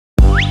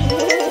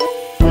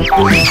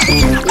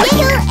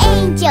Little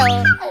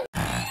angel.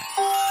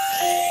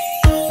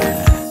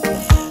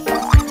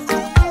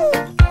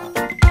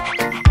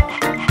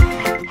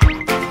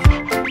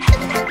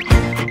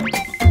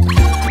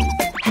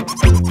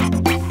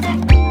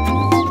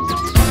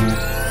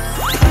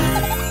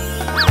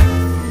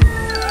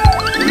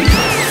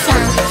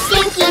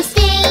 Stinky,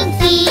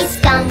 stinky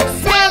skunk,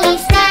 smelly,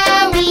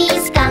 smelly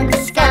skunk,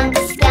 skunk,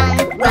 skunk,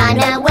 run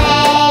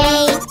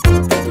away.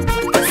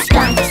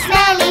 Skunk,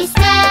 smelly,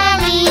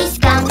 smelly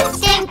skunk,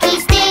 stinky,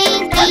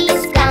 stinky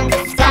skunk,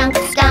 skunk,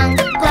 skunk,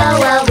 go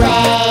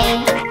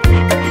away.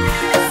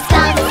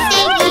 Skunk,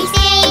 stinky,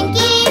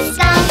 stinky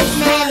skunk,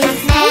 smelly,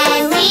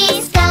 smelly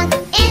skunk,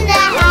 in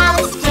the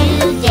house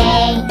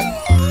today.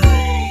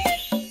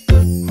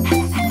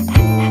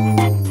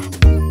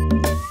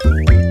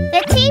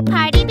 The tea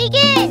party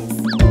begins.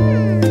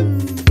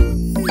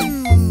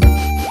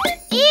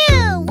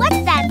 Ew,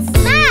 what's that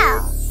smell?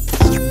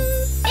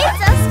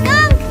 It's a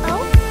skunk.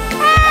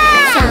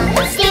 Skunk,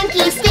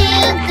 stinky,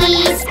 stinky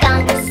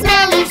skunk,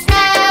 smelly,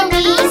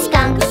 smelly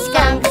skunk,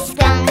 skunk,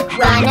 skunk,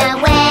 run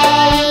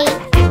away.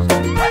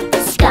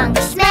 Skunk,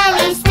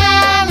 smelly,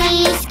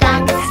 smelly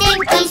skunk,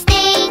 stinky,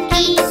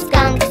 stinky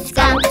skunk,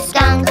 skunk,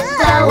 skunk,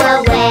 go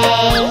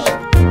away.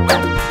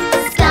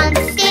 Skunk,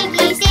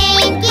 stinky,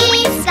 stinky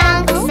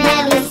skunk,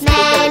 smelly,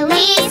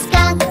 smelly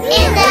skunk,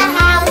 in the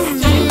house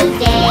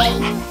today.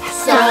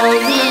 So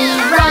we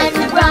run,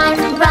 run,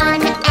 run,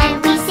 and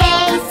we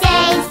say,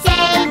 say,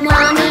 say,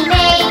 Mommy,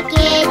 make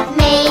it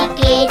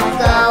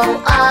go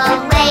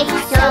away.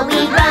 So we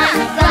run,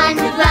 run,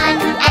 run,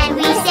 and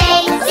we say,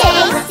 say,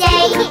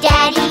 say,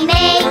 Daddy,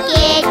 make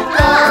it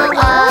go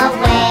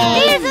away.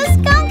 There's a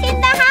skunk in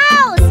the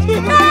house!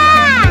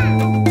 Ah!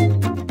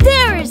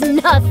 There is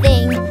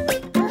nothing.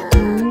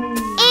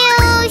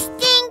 Ew,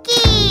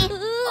 stinky!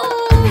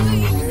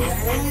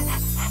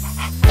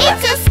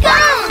 It's a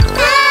skunk!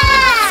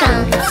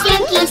 Skunk,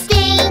 stinky,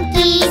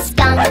 stinky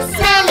skunk,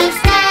 smelly,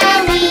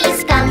 smelly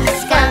skunk,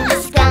 skunk,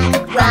 skunk,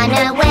 run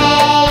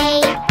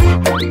away.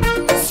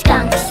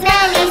 Skunk,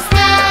 smelly,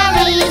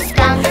 smelly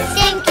skunk,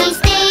 stinky,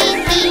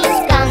 stinky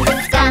skunk,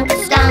 skunk,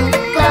 skunk,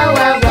 go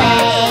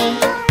away.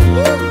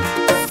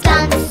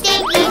 Skunk,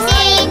 stinky,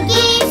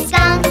 stinky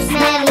skunk,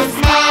 smelly,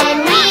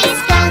 smelly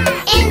skunk,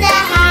 in the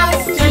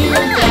house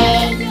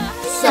today.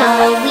 So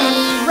we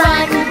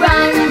run,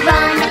 run,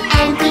 run,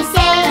 and we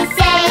say,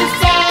 say,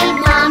 say,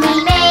 Mommy,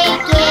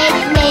 make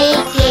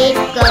it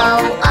go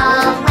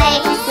away.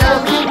 So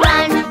we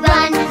run,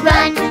 run,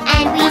 run,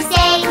 and we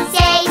say,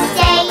 say,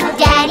 say,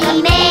 Daddy,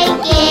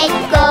 make it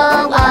go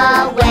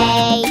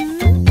away.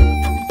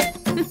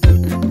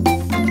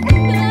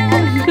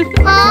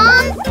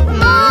 Mom!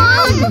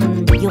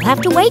 You'll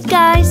have to wait,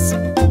 guys.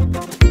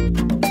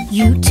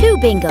 You too,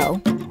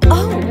 Bingo.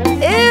 Oh,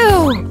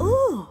 ew!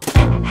 Ooh.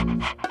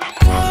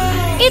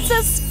 It's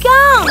a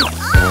skunk!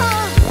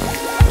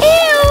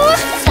 Ew!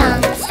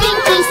 Skunk,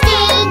 stinky,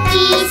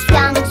 stinky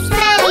skunk,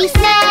 smelly,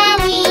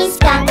 smelly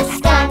skunk,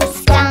 skunk,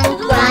 skunk,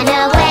 run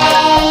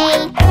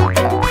away.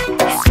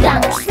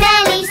 Skunk,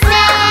 smelly,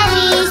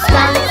 smelly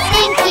skunk,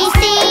 stinky,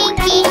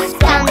 stinky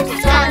skunk,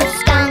 skunk,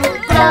 skunk,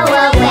 go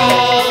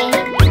away.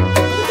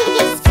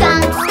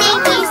 Skunk,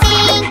 stinky,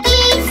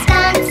 stinky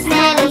skunk,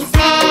 smelly,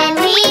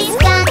 smelly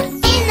skunk,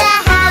 in the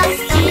house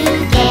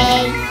today.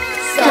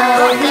 So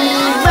we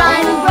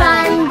run,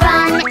 run,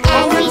 run,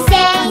 and we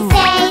say,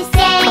 say,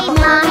 say,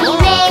 Mommy,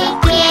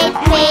 make it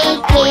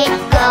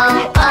go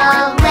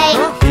away.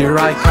 Here I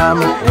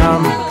come,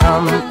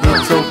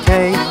 it's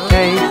okay,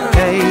 hey,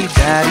 hey,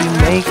 Daddy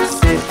makes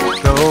it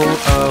go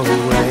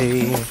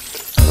away.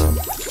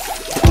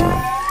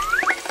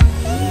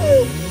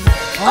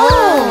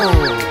 Oh,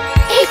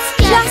 it's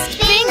just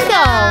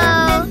Bingo.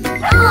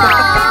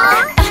 Aww,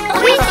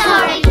 we're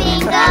sorry,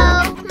 Bingo.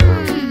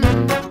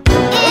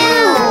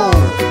 Ew.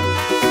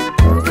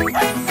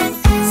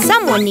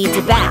 Someone needs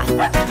a bath.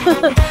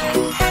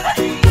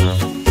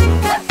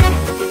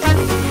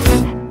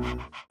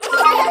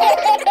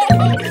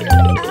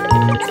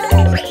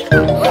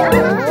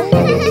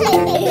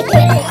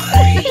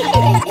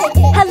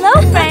 Hello,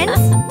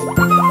 friends.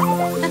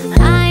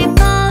 I'm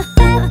a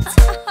vet.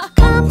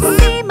 Come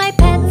see my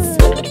pets.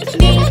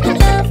 Meet the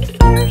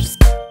first.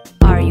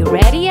 Are you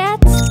ready yet?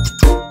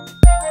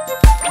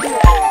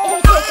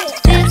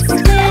 This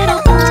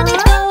little bunny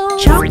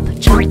goes chomp,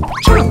 chomp,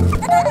 chomp.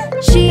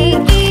 She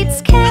eats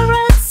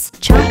carrots.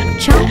 Chomp,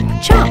 chomp.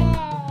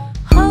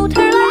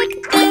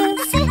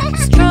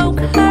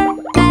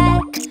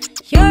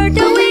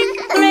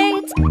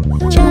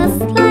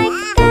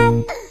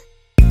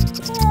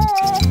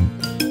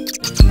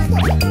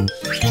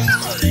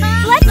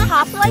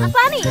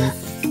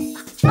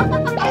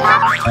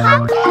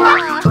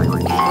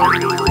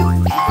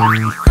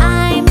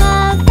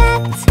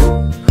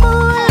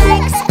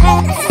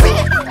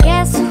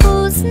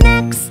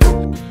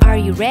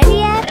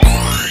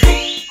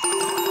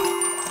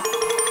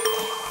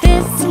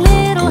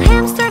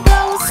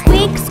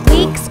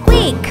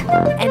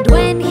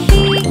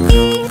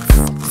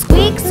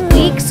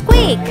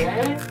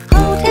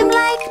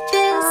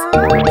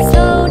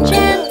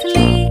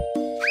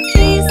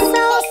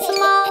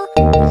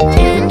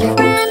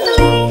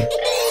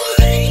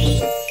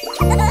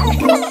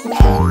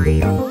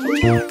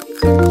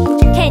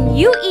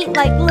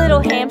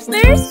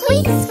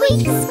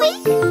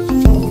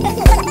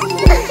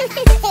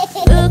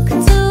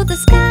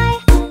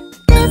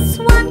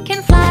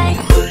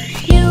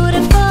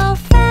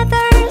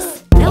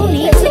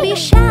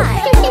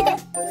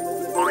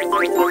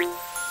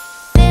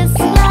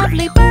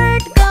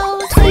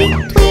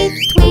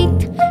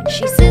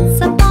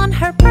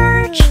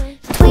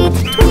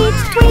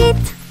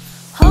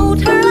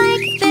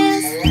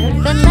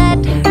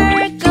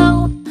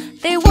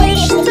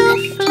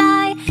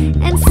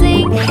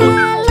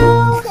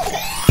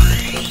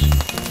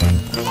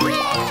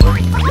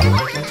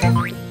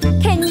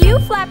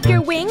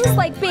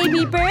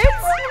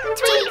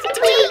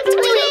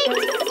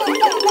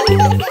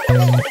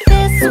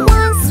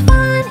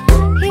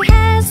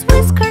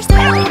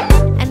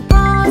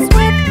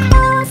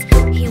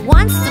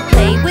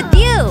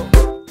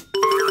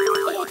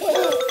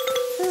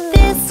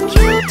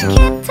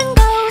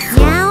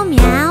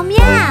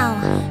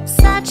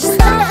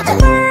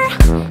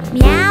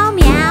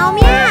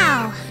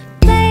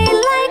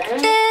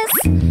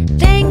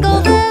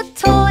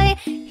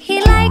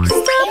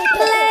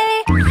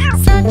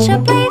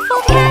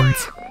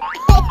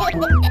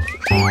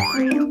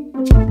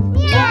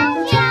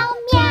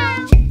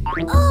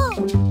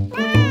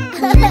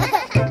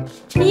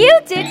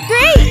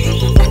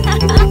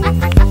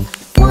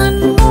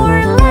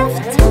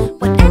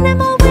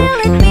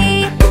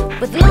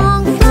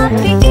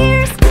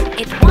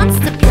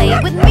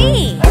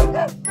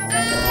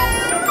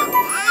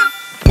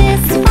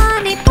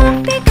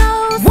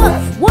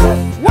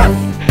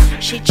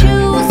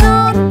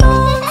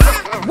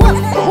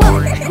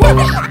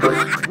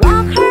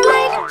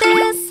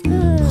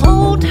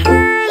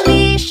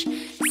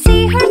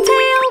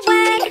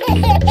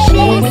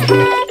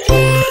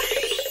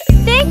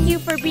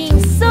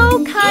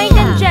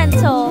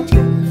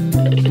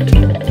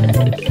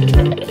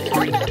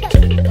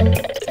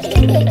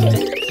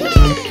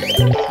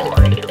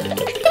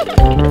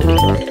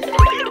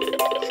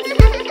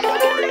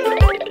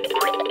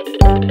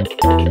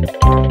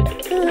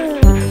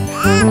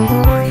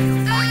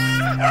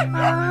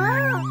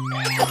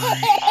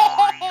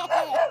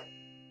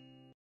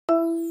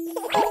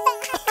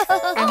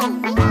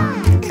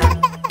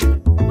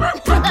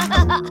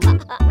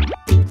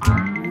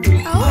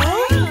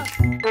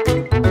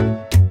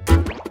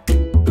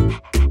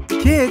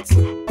 Kids,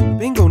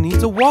 Bingo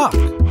needs a walk.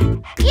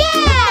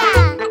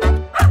 Yeah!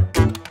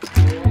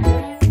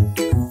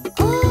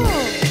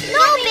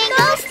 No,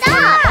 Bingo,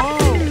 stop!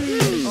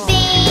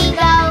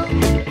 Bingo,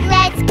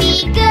 let's be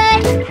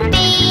good.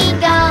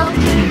 Bingo,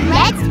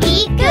 let's be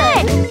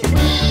good.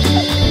 We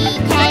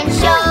can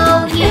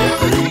show you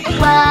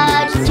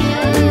what to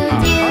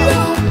do.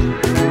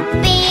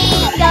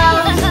 Bingo,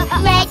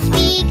 let's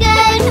be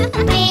good.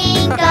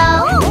 Bingo,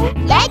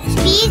 let's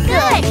be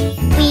good.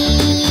 We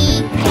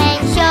can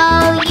show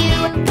you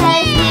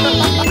 'cause we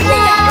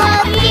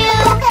love you.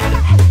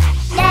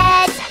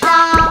 Let's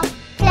all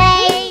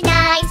play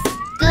nice.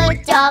 Good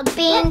dog,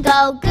 Bingo,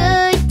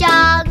 good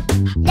dog.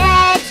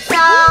 Let's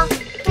all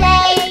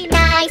play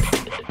nice.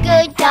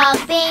 Good dog,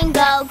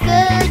 Bingo,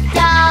 good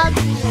dog.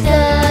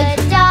 Good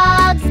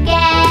dogs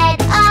get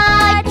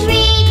a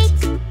treat.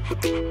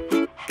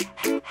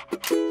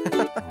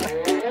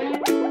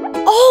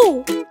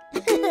 Oh!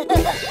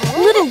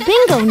 Little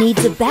Bingo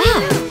needs a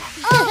bath.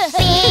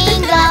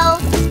 Bingo,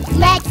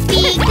 let's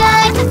be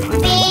good.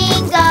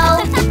 Bingo,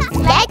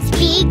 let's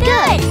be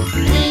good.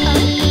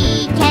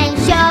 We can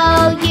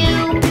show you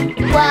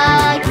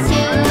what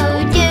to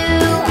do.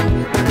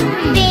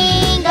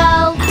 Bingo,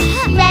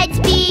 let's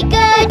be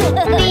good.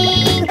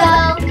 Bingo,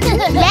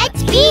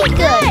 let's be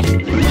good.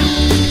 We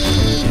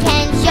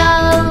can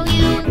show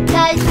you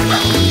 'cause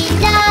we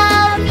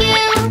love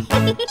you.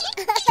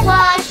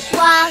 Wash,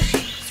 wash,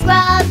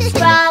 scrub,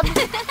 scrub.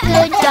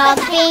 Good dog,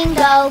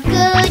 Bingo,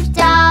 good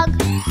dog.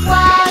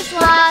 Wash,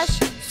 wash,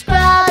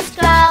 scrub,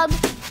 scrub.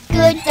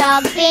 Good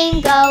dog,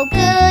 Bingo,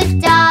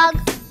 good dog.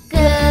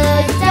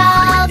 Good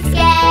dogs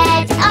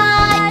get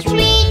a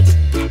treat.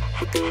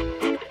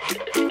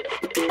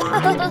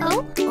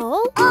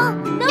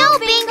 No,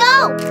 Bingo!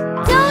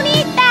 Don't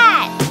eat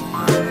that!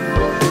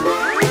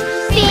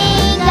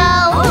 Bingo,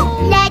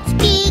 let's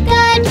be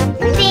good.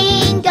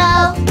 Bingo,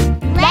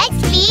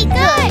 let's be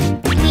good.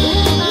 We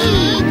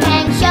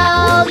can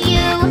show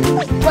you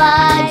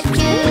what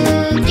to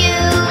do.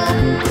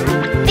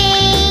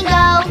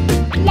 Bingo,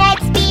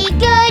 let's be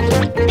good.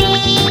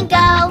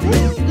 Bingo,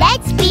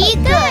 let's be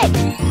good.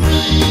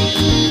 We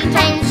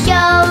can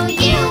show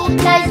you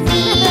 'cause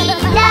we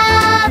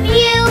love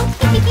you.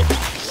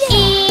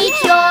 Eat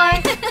your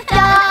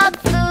dog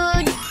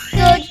food.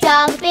 Good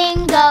dog,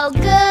 Bingo,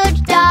 good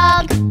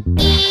dog.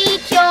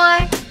 Eat your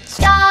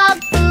dog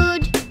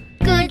food.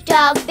 Good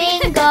dog,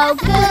 Bingo,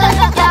 good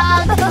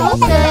dog.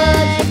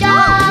 Good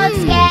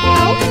dogs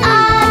get a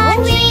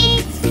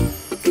treat.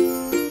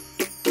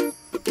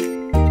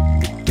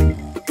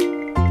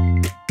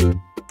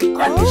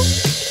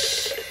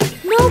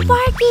 No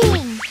barking.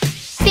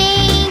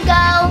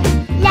 Bingo,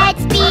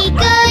 let's be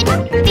good.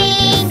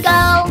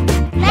 Bingo,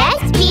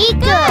 let's be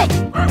good.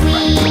 We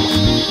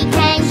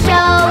can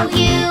show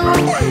you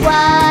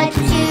what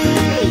to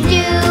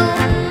do.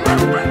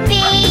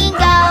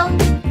 Bingo,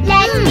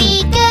 let's be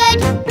good.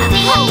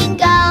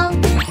 Bingo,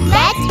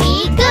 let's be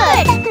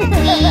good.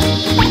 We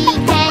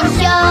can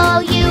show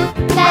you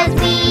 'cause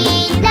we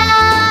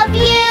love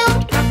you.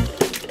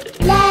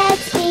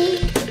 Let's be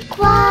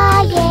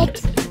quiet.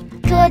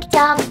 Good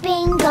dog,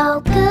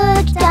 Bingo,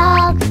 good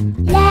dog.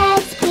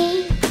 Let's be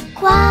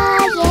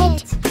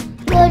quiet.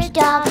 Good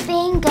dog,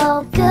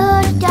 Bingo,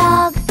 good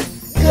dog.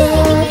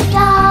 Good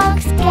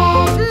dogs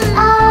get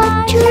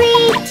a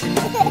treat.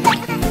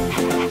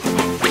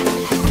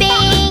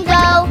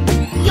 Bingo,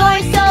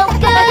 you're so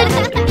good.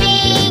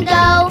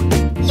 Bingo,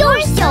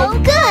 you're so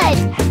good.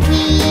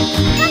 We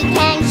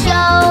can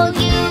show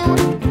you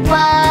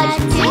what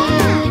to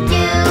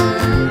do.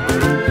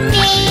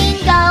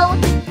 Bingo,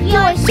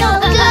 you're so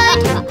good.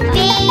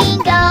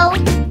 Bingo,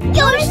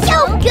 you're so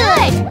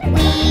good.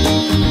 We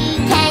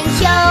can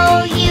show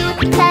you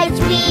 'cause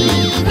we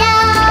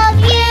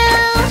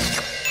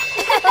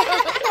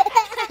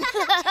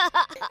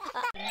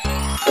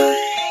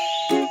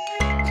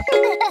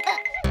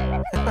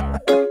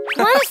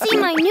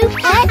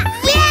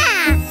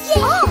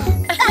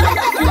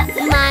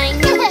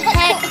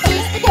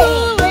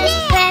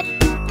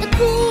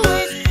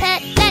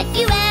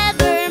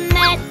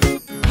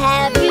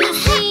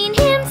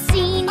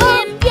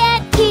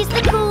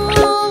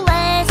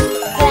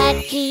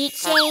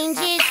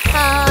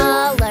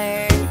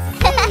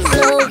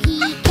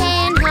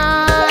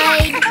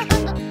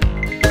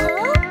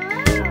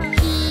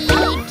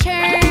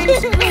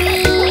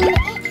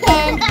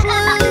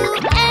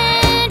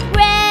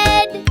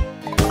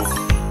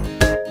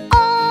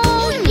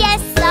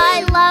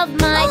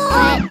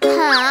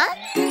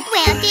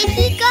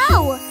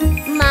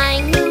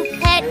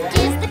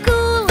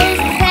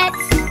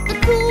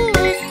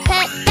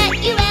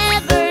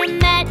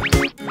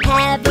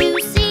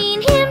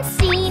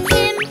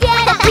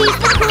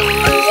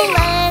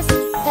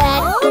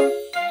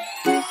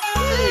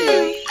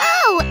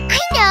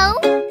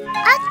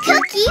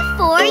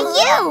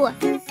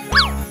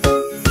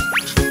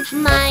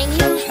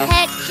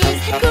pet is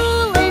the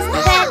coolest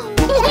pet,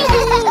 the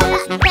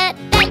coolest pet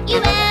that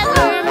you've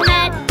ever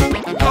met.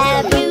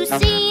 Have you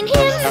seen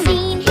him?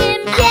 Seen him?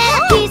 Yeah,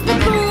 he's the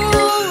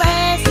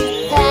coolest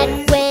pet.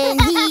 When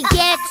he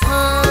gets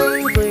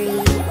hungry,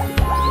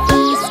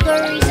 he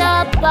scurries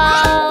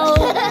about.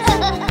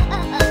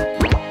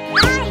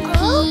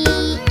 He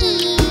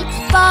eats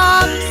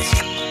bugs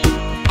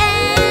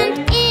and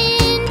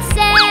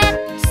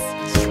insects.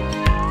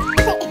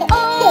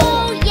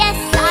 Oh yes,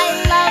 I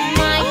love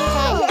my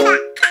pet.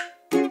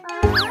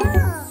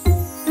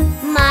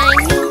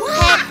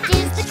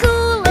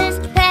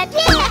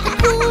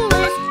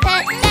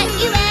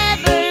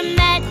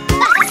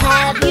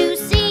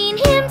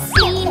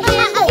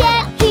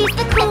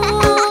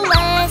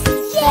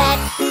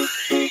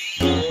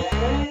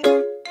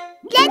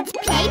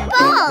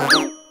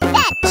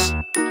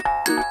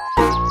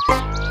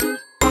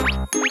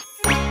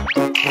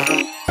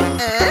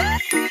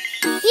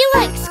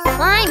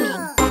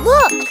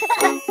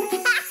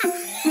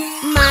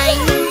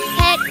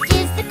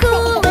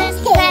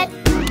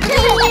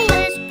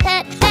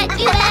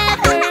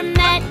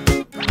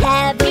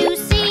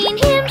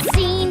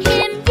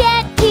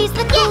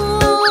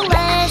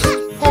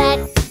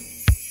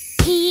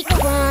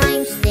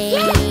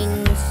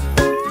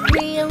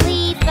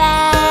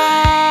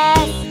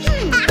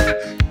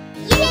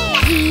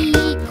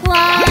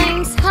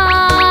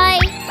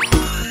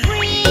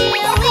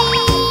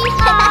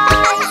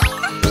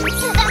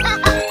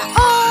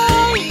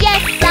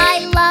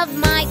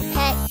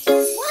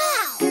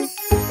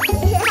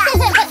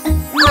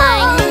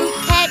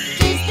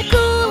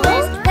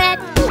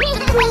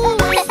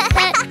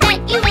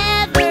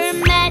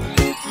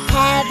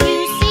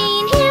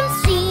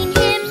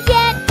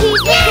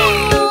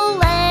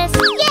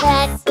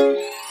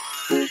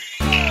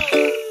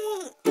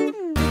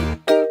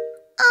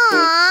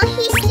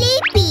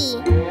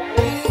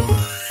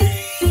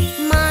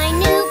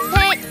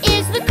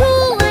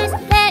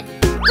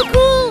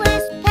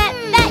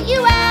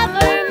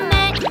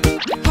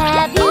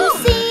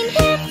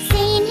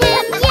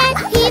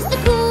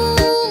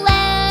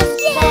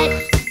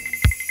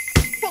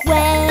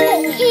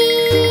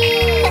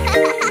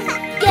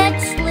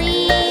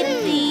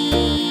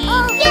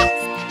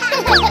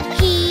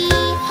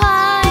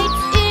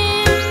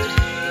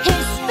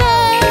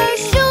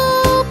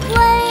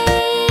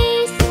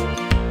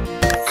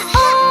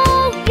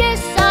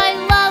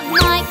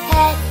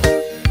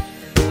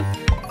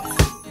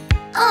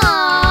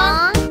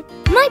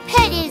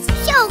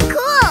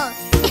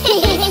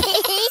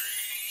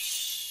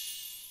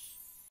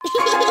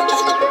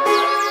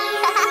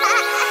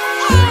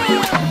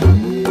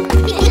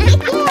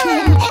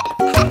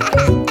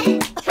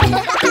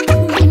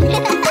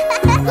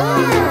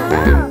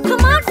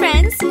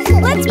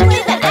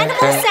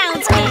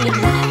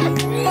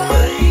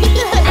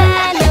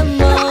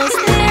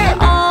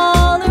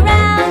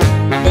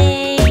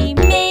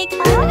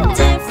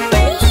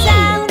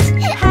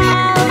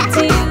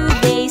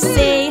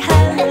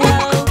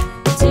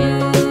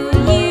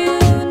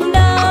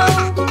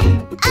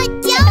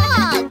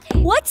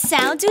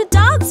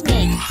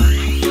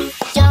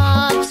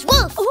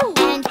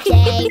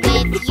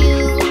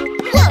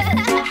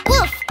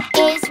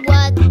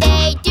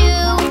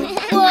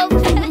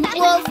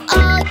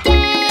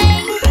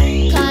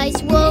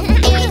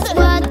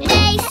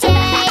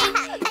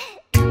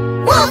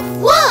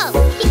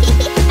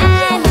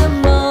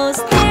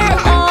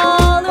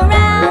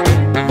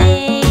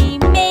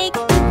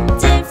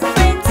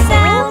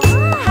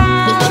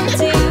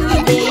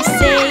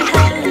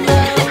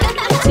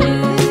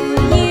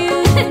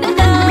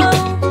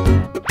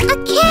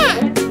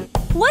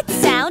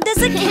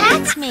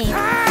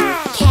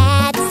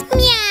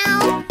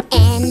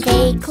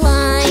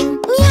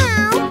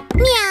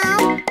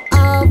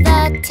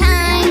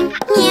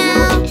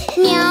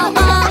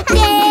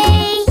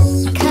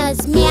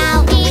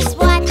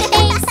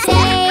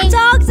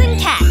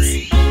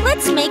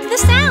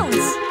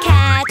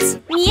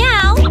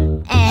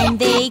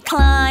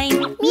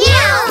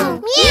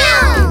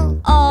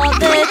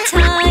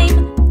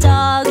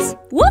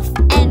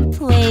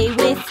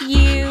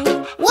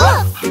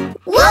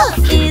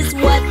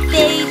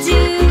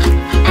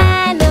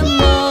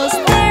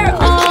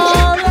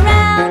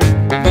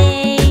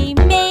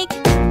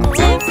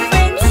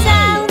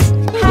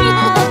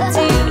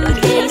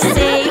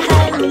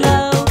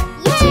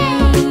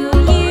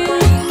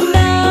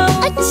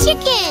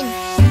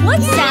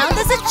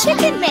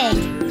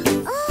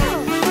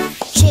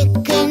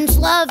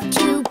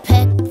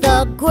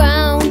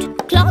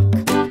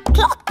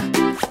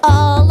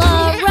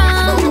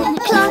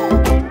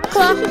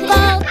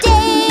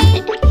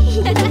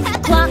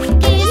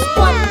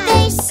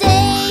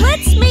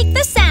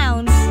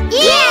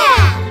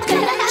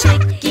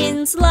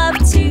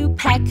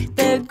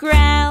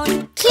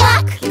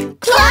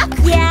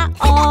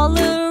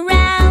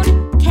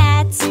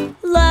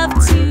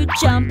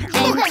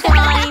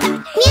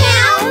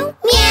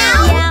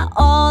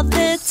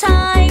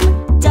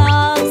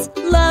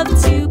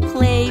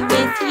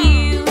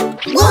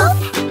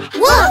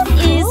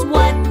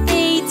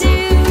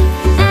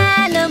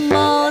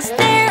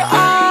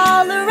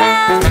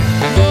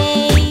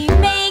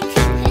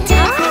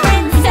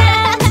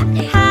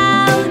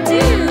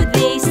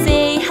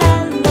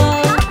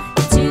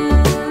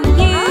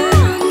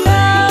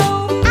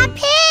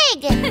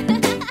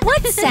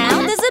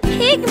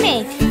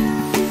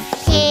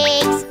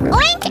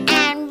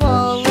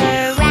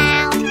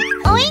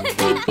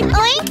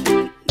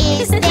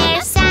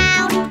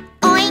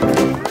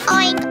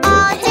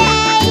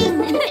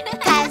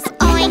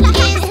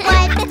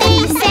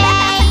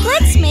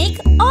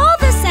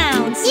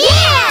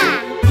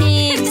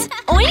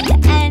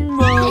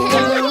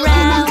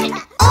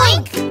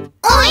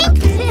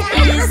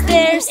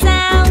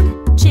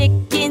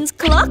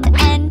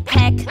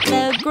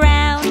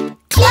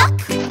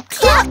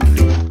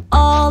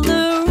 All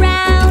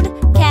around,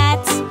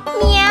 cats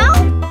Meow.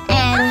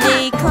 and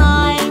they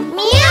climb.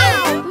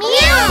 Meow.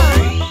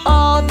 Meow.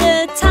 All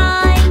the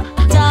time,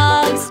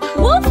 dogs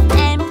woof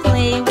and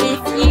play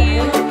with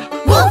you.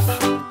 Woof.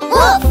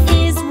 Woof.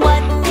 Is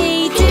what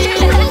they do.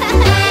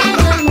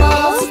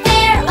 Animals,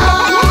 they're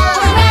all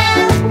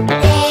around.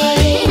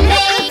 They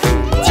make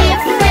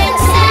different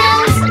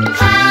sounds.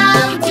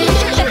 How do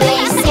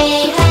they say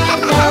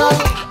hello?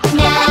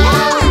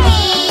 Now we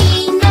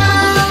know.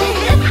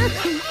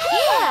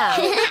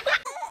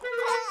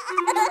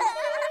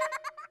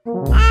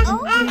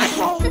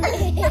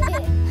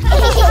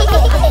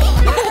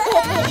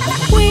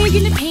 We're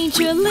gonna paint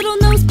your little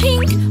nose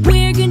pink.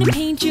 We're gonna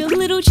paint your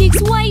little cheeks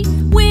white.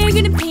 We're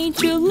gonna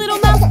paint your little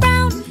mouth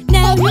brown.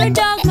 Now you're a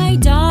dog, my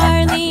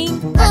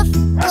darling. Woof,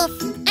 woof,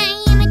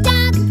 I am a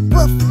dog.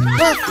 Woof,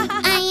 woof,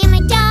 I am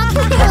a dog.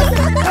 Woof,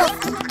 woof,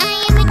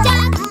 I am a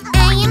dog.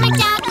 I am a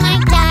dog, my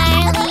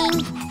darling.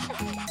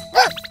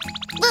 Woof,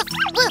 woof,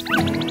 woof.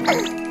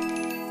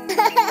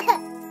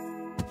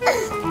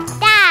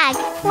 Dog.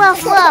 Woof,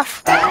 woof.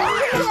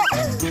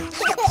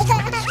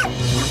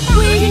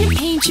 We're gonna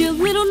paint your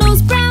little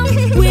nose brown.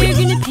 We're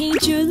gonna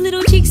paint your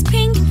little cheeks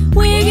pink.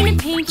 We're gonna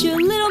paint your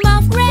little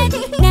mouth red.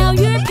 Now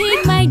you're a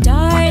pig, my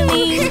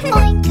darling.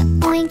 Oink,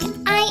 oink,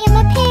 I am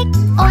a pig.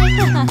 Oink,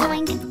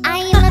 oink, I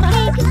am a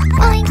pig.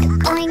 Oink,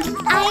 oink,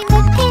 I am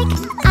a pig.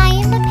 I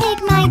am a pig,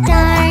 my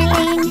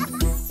darling.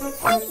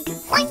 Oink,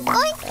 oink,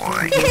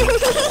 oink.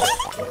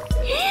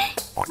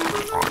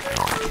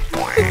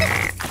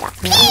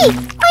 Pig!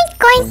 Oink,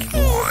 oink.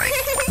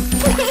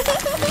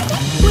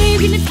 We're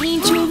gonna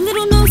paint your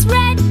little nose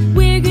red.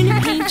 We're gonna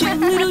paint your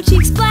little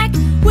cheeks black.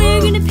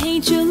 We're gonna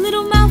paint your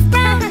little mouth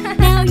brown.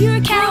 Now you're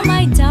a cow,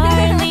 my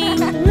darling.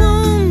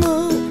 Moo,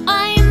 moo.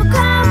 I am a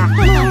cow.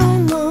 Moo,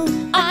 moo.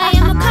 I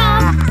am a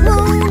cow.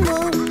 Moo,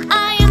 moo.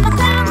 I am a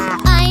cow.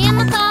 I am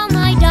a cow,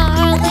 my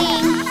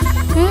darling.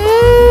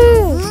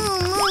 Moo,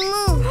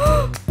 moo,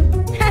 moo.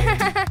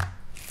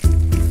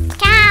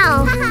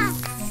 Cow.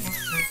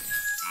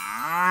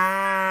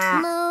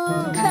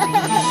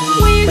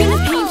 We're gonna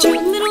paint your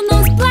little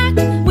nose black.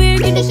 We're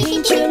gonna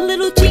paint your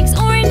little cheeks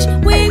orange.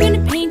 We're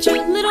gonna paint your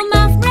little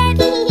mouth red.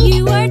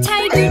 You are a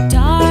tiger,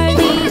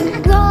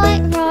 darling. Roar,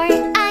 roar,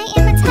 I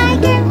am a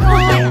tiger.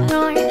 Roar,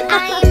 roar, I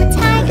am a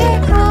tiger.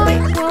 Roar,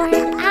 roar,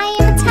 I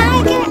am a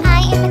tiger. I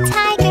am a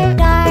tiger,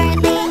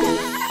 darling.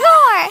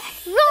 Roar,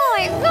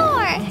 roar,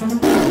 roar.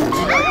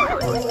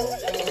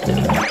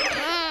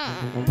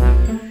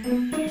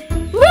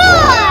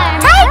 Roar,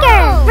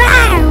 tiger.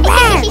 Roar,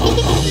 roar.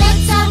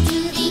 Let's all do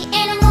the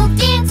animal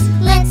dance.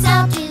 Let's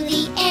all do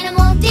the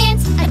animal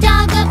dance. A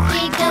dog, a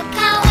pig, a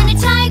cow, and a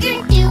tiger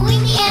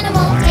doing the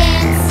animal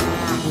dance.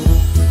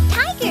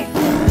 Tiger.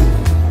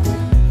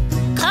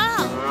 Cow.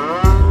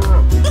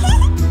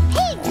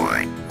 Pig.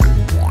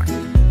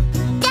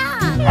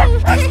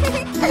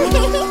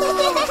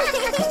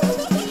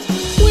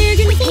 We're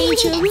gonna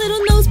paint your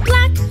little nose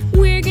black.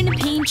 We're gonna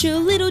paint your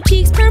little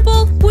cheeks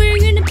purple. We're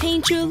gonna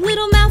paint your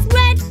little mouth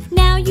red.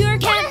 Now you're a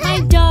cat, my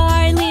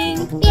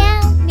darling.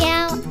 Meow,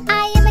 meow,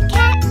 I am a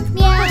cat.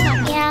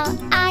 Meow, meow,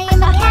 I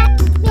am a cat.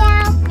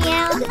 Meow,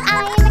 meow,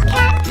 I am a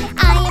cat.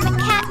 I am a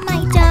cat, my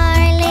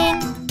darling.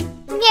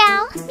 Meow,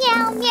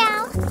 meow,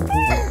 meow.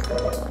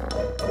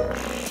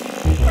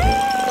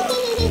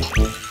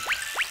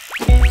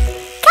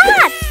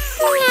 Cat!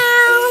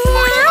 Meow,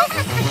 meow.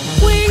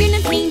 We're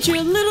gonna paint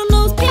your little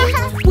nose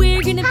pink.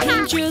 We're gonna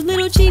paint your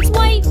little cheeks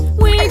white.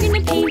 We're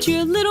gonna paint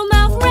your little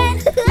mouth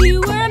red.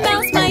 You are a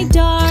mouse, my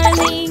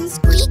darling.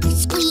 Squeak,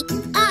 squeak,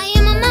 I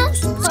am a mouse.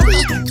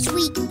 Squeak,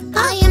 squeak,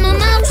 I am a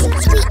mouse.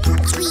 Squeak,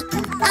 squeak,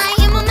 I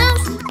am a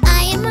mouse.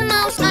 I am a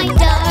mouse, my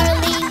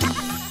darling.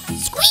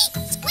 Squeak,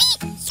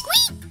 squeak,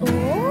 squeak.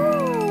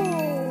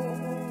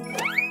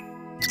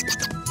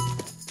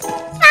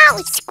 Ow,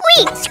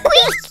 squeak,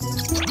 squeak.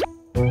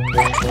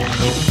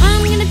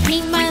 I'm gonna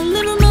paint my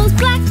little nose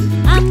black.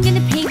 I'm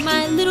gonna paint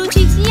my little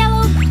cheeks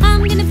yellow.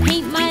 I'm gonna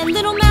paint my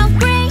little mouth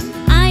gray.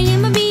 I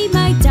am a bee,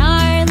 my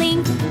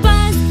darling.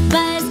 Buzz,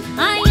 buzz,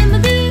 I am a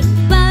bee.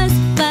 Buzz,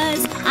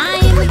 buzz, I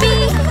am a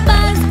bee.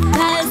 Buzz,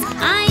 buzz,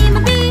 I am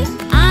a bee.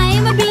 I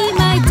am a bee,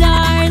 my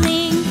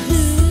darling.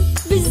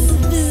 Buzz,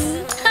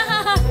 buzz.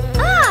 Ah,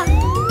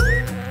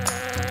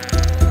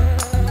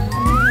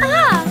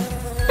 Ah,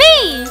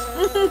 bee.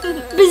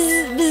 Buzz,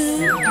 buzz.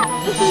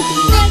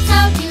 let's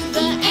all do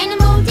the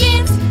animal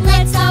dance.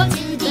 Let's all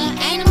do the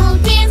animal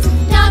dance.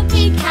 Dog,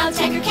 pig, cow,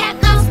 tiger, cat,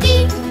 mouse,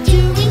 bee,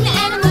 doing the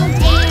animal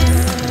dance.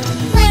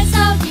 Let's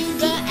all do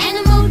the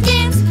animal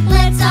dance.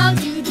 Let's all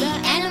do the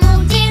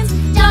animal dance.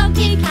 Dog,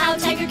 pig, cow,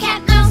 tiger,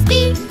 cat, mouse,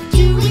 bee,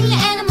 doing the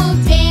animal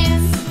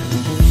dance.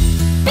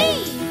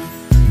 Bee,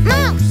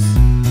 mouse,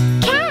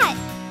 cat,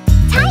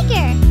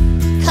 tiger,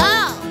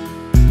 cow,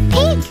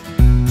 pig,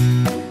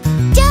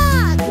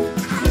 dog.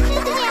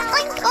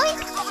 Oink,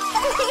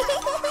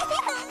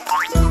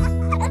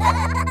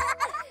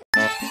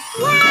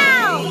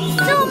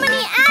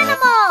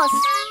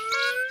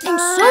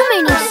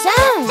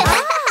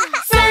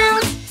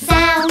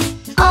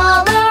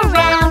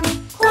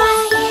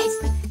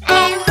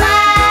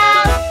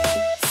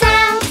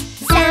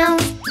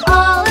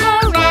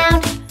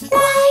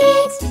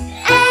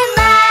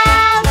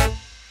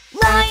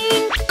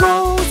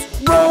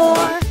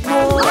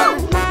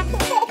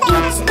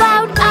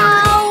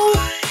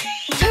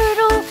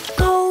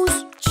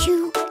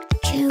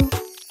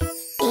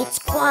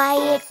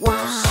 quiet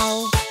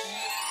wow.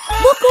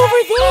 Look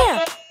over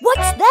there!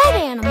 What's that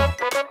animal?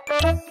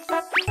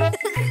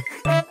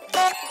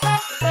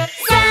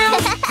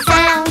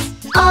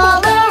 Sounds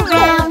all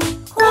around,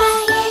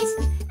 quiet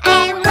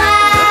and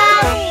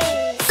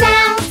loud.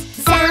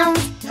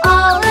 Sounds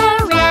all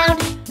around,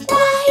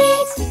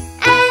 quiet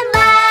and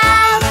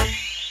loud.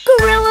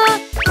 Gorilla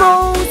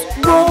goes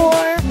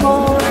roar,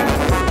 roar.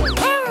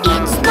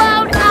 It's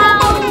loud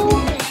owl.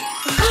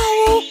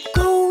 Owl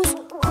goes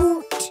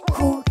hoot,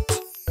 hoot.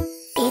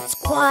 It's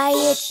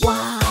quiet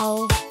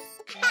wow.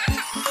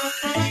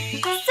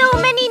 So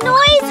many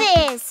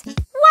noises!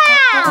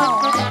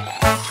 Wow!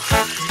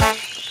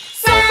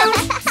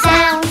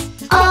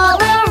 Sounds all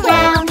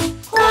around,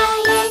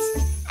 quiet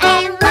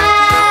and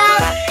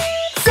loud.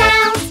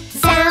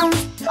 Sounds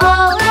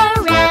all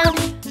around,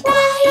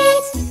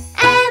 quiet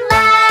and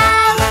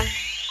loud.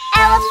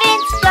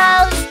 Elephant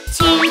goes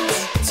toot,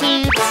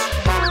 toot.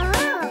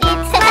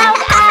 It's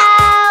loud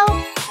ow.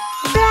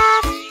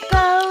 Giraffe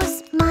goes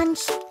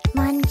munch,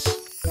 munch.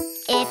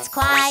 It's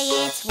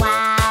quiet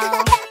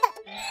wow.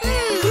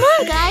 Come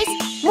on, guys.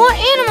 More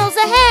animals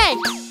ahead.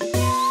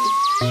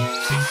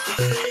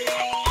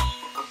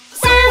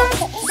 Sounds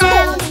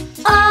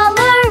all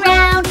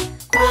around,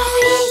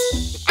 quiet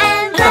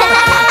and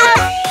loud.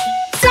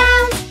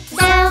 Sounds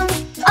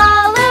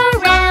all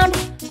around,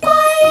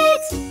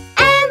 quiet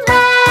and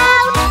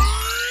loud.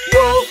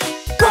 Wolf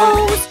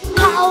goes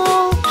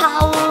howl,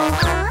 howl.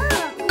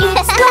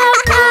 It's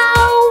loud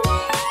owl.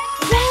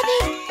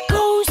 Rabbit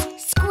goes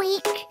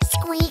squeak,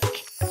 squeak.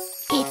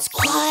 It's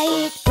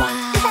quiet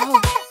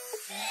wow.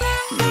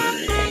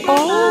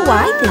 Oh,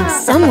 I think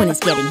someone is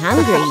getting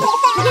hungry.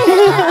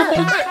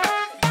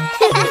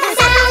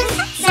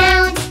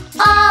 Sounds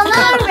all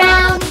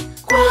around,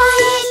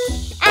 quiet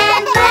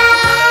and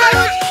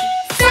loud.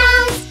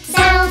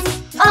 Sounds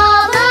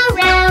all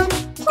around,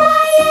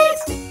 quiet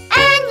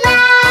and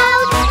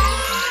loud.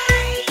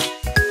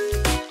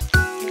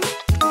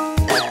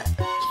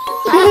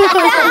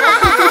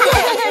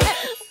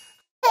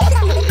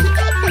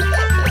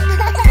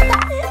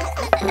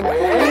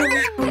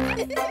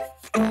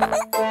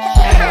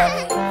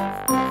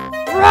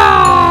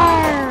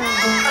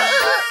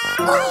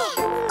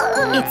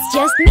 It's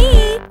just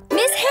me,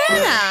 Miss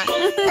Hannah.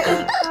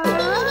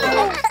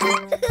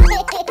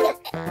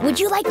 Would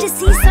you like to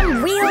see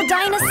some real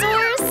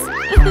dinosaurs?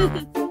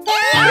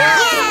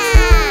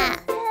 Yeah!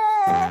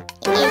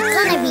 It's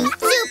gonna be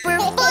super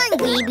fun,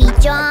 Baby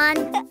John.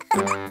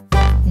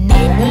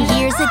 Many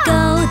years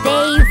ago,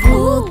 they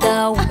ruled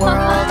the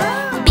world.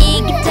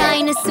 Big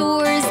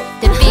dinosaurs,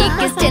 the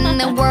biggest in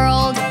the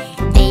world.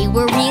 They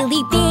were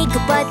really big,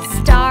 but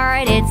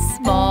started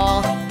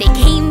small. They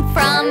came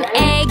from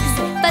eggs,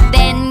 but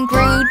then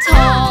grew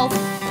tall.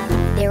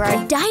 There are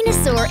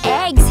dinosaur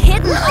eggs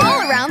hidden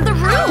all around the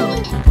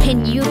room.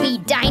 Can you be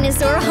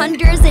dinosaur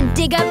hunters and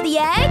dig up the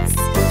eggs?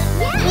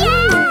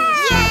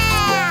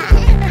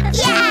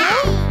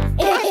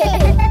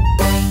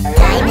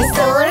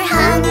 Dinosaur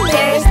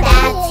hunters,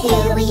 that's who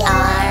we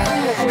are.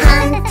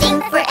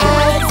 Hunting for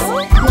eggs,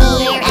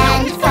 near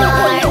and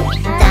far.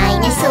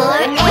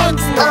 Dinosaur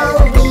eggs, oh,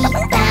 we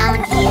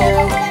found you.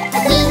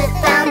 We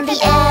found the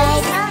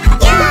eggs.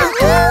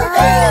 Yahoo!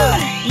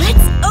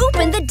 Let's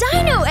open the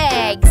dino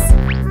eggs.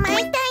 My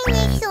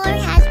dinosaur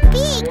has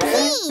big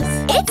teeth.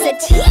 It's a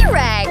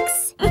T-Rex.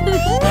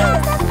 Mine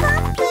has a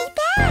puppy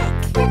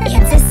back.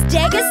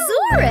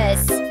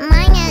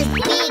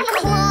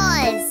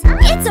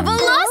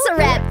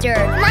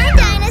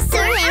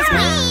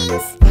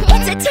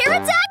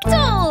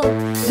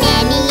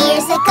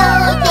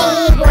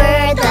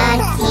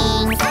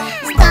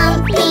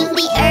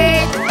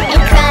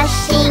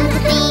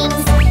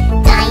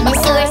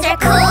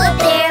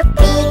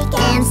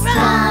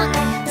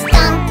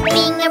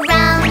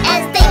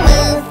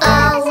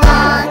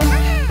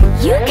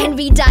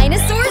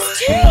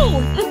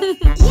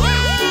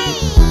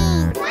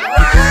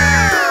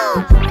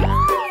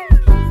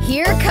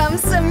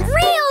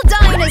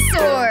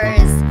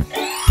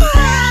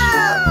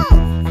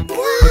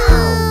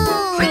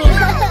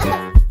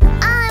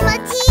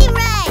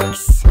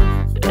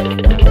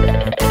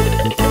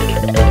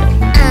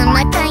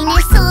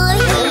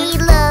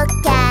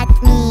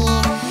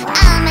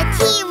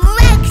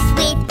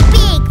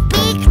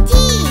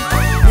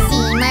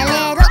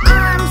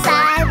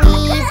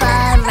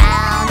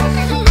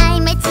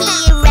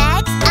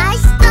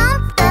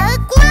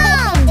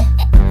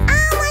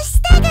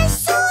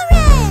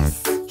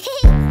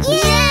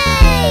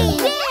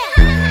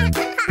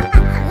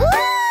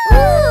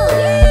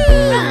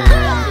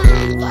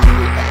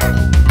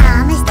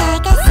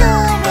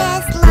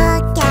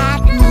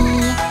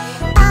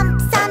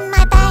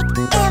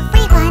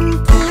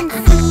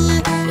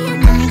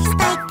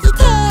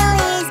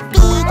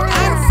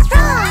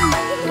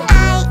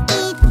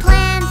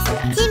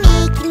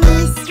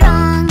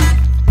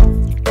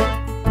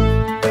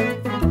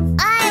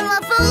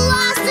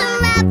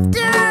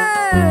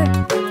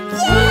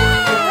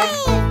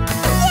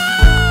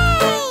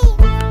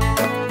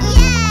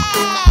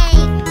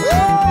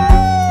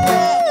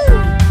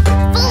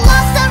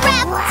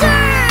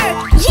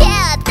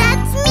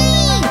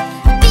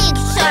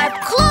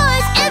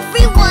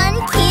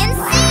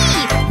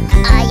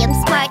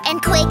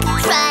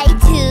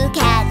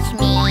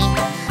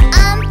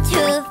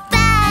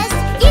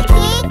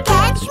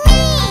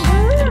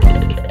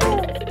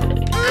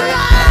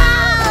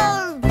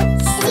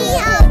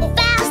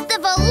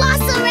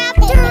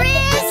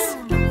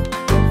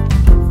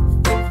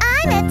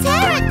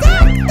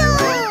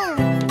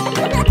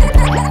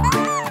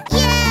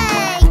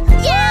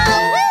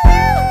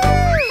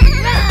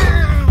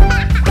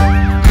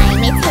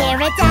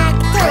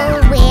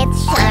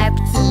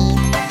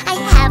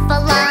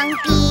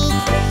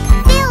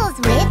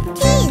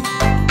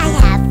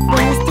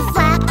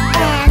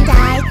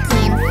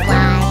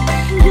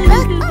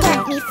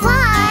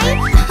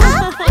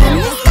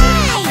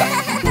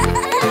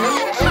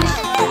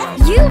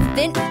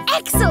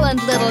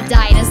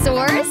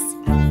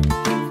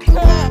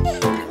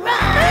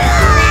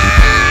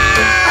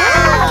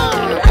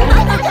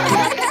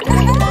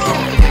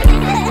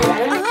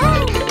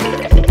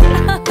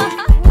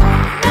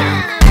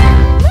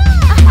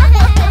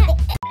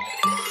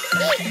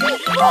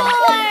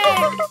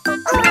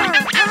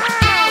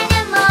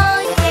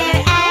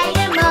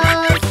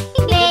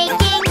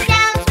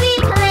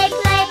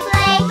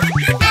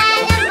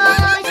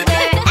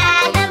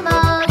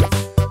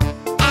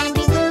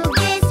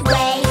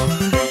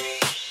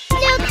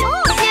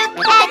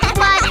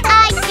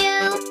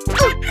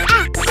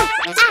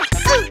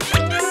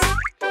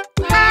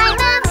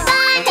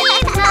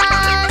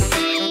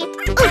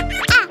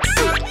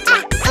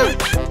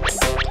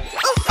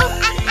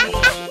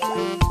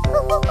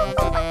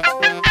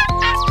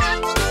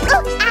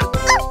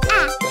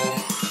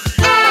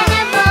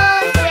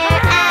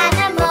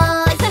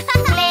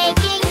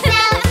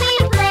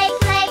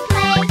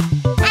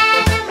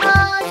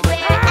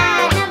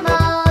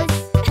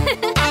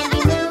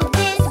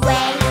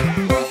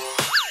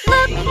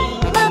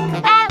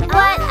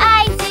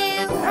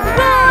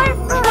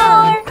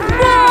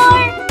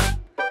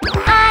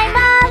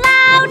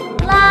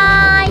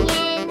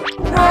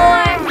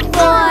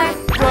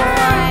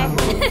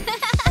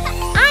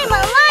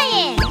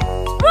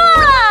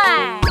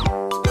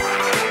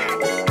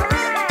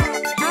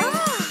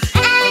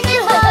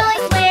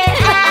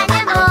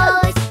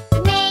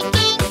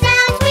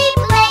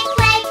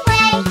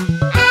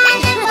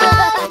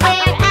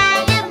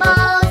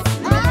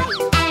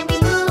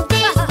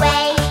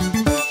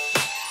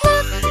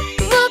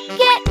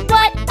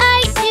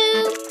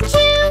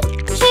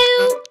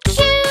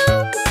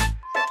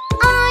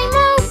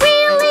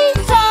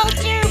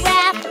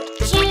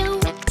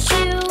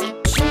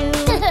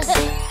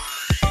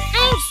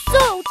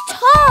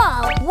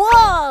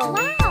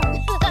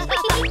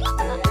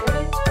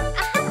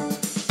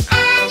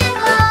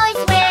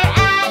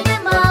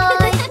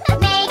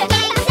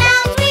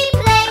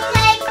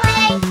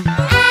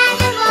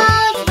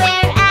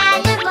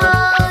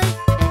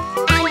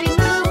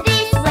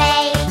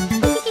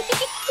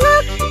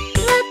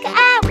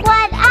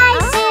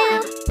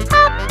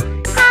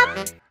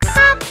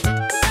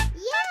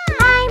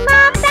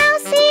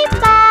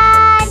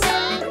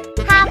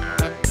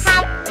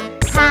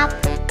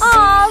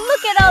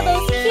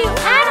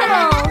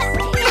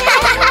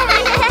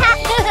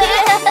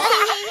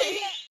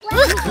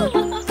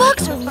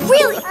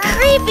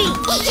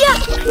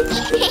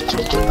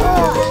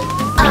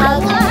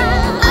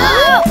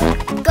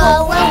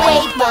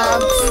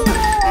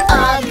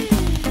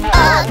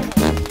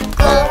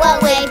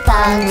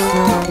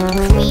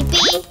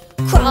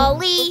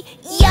 crawly,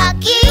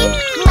 yucky,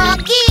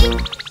 mucky.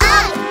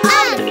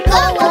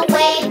 Go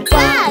away,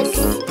 bugs.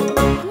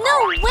 No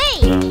way!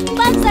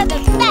 Bugs are the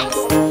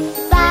best!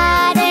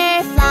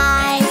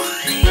 Butterflies,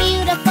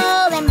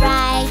 beautiful and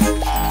bright.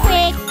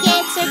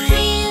 Crickets are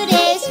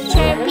cutest,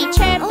 chirpy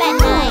chirp at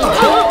night.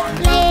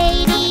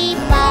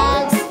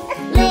 Ladybugs,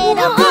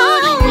 little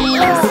bitty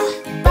wings.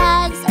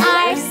 Bugs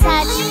are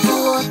such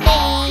cool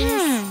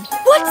things.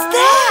 What's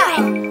that?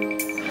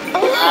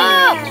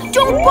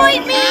 Don't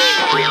bite me!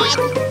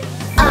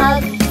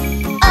 Ugh,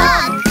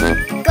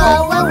 go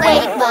away,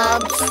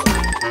 bugs.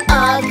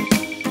 Ugh,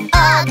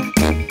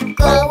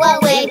 go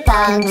away,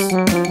 bugs.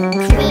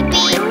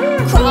 Creepy,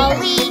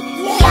 crawly,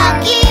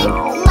 yucky,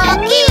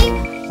 mucky.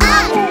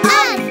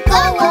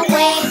 Go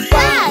away,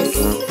 bugs.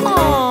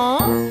 Aw,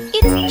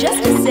 it's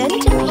just a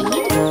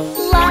centipede.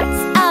 Lots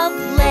of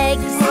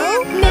legs,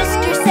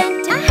 Mr.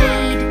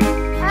 Centipede.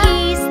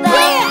 He's the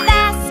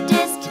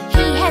fastest,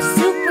 he has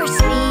super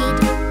speed.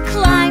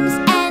 Climbs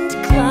and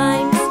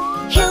climbs,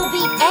 he'll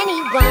beat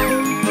anyone.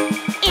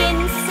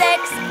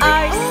 Insects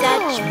are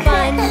such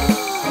fun.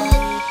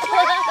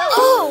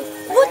 Oh,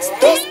 what's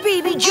this,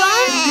 Baby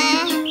John?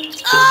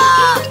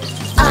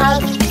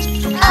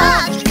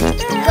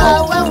 Go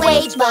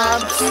away,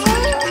 bugs.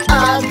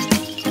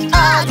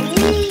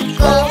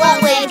 Go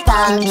away,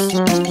 bugs.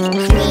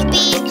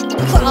 Creepy,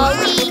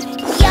 crawly,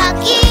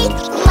 yucky,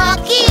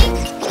 mucky.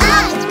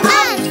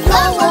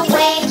 Go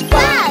away,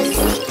 bugs.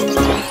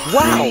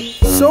 Wow,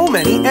 so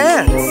many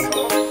ants!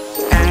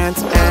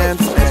 Ants,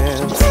 ants,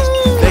 ants.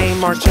 They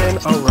march in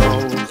a row.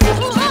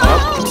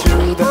 Up to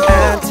the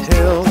ant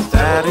hill,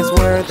 that is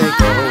where they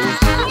go.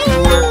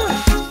 Work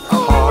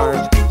hard,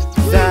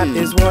 that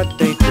is what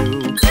they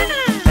do.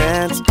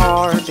 Ants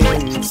are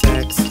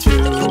insects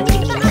too.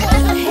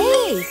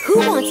 Hey, who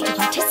wants to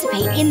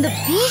participate in the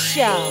bee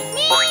show?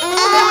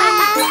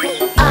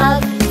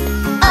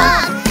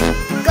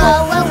 Go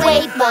away,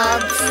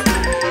 bugs.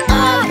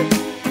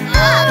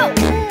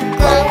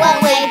 Go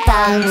away,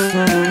 bugs.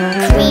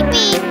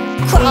 Creepy,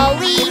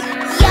 crawly,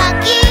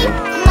 yucky,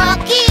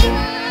 mucky.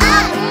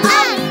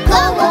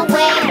 Go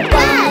away,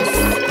 bugs.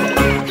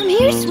 Come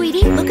here,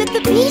 sweetie. Look at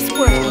the bees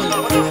working.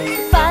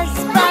 Buzz,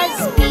 buzz,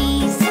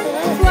 bees,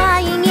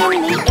 flying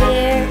in the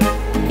air.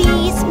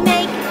 Bees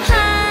make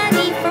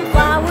honey from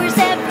flowers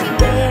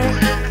everywhere.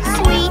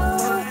 Sweet,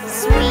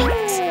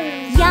 sweet,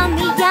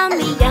 yummy,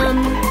 yummy, yum.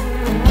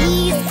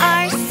 Bees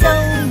are so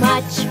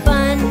much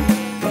fun.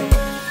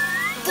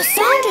 The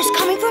sound is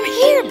coming from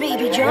here,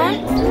 Baby John.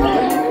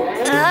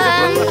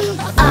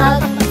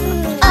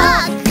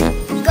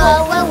 Go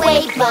away,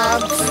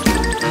 bugs.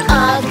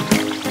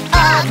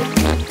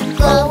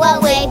 Go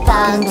away,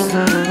 bugs.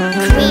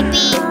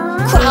 Creepy,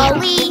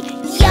 crawly,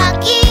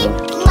 yucky,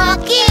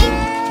 mucky.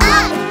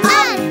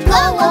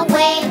 Go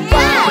away,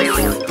 bugs.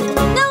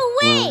 No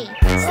way!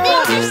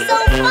 Snails are so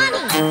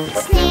funny.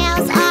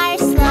 Snails are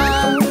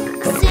slow,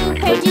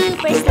 super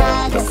duper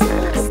slugs.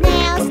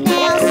 Snails,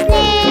 snails,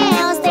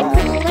 snails, they're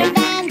cooler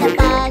than the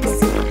bugs.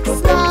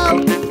 Slow,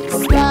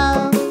 slow,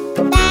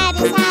 that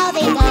is how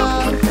they go.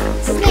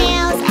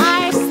 Snails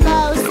are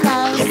slow,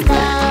 slow,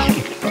 slow.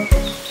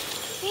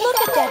 Look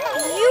at that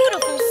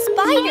beautiful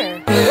spider.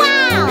 Wow!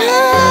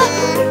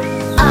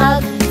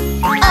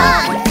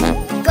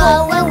 Go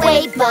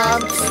away,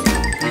 bugs.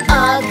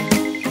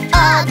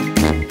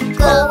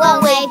 Go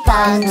away,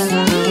 bugs.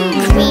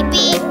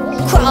 Creepy,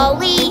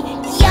 crawly,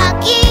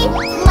 yucky,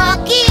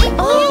 mucky.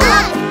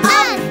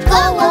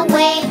 Go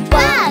away,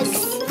 bugs.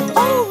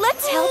 Oh,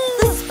 let's help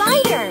the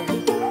spider.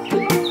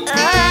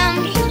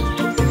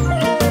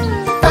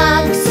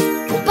 Bugs,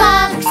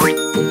 bugs,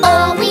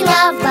 oh we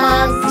love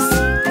bugs.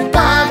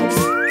 Bugs,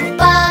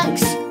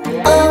 bugs,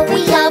 oh we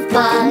love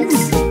bugs.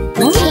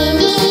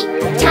 Teeny,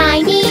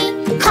 tiny,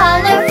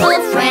 colorful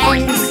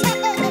friends.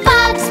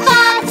 Bugs,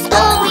 bugs,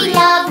 oh we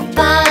love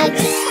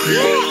bugs.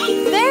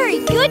 Very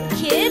good,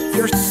 kids.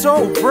 You're so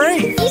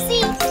brave! You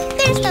see,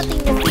 there's nothing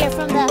to fear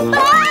from the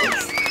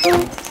bugs.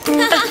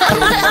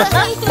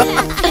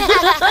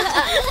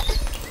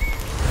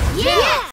 Yeah!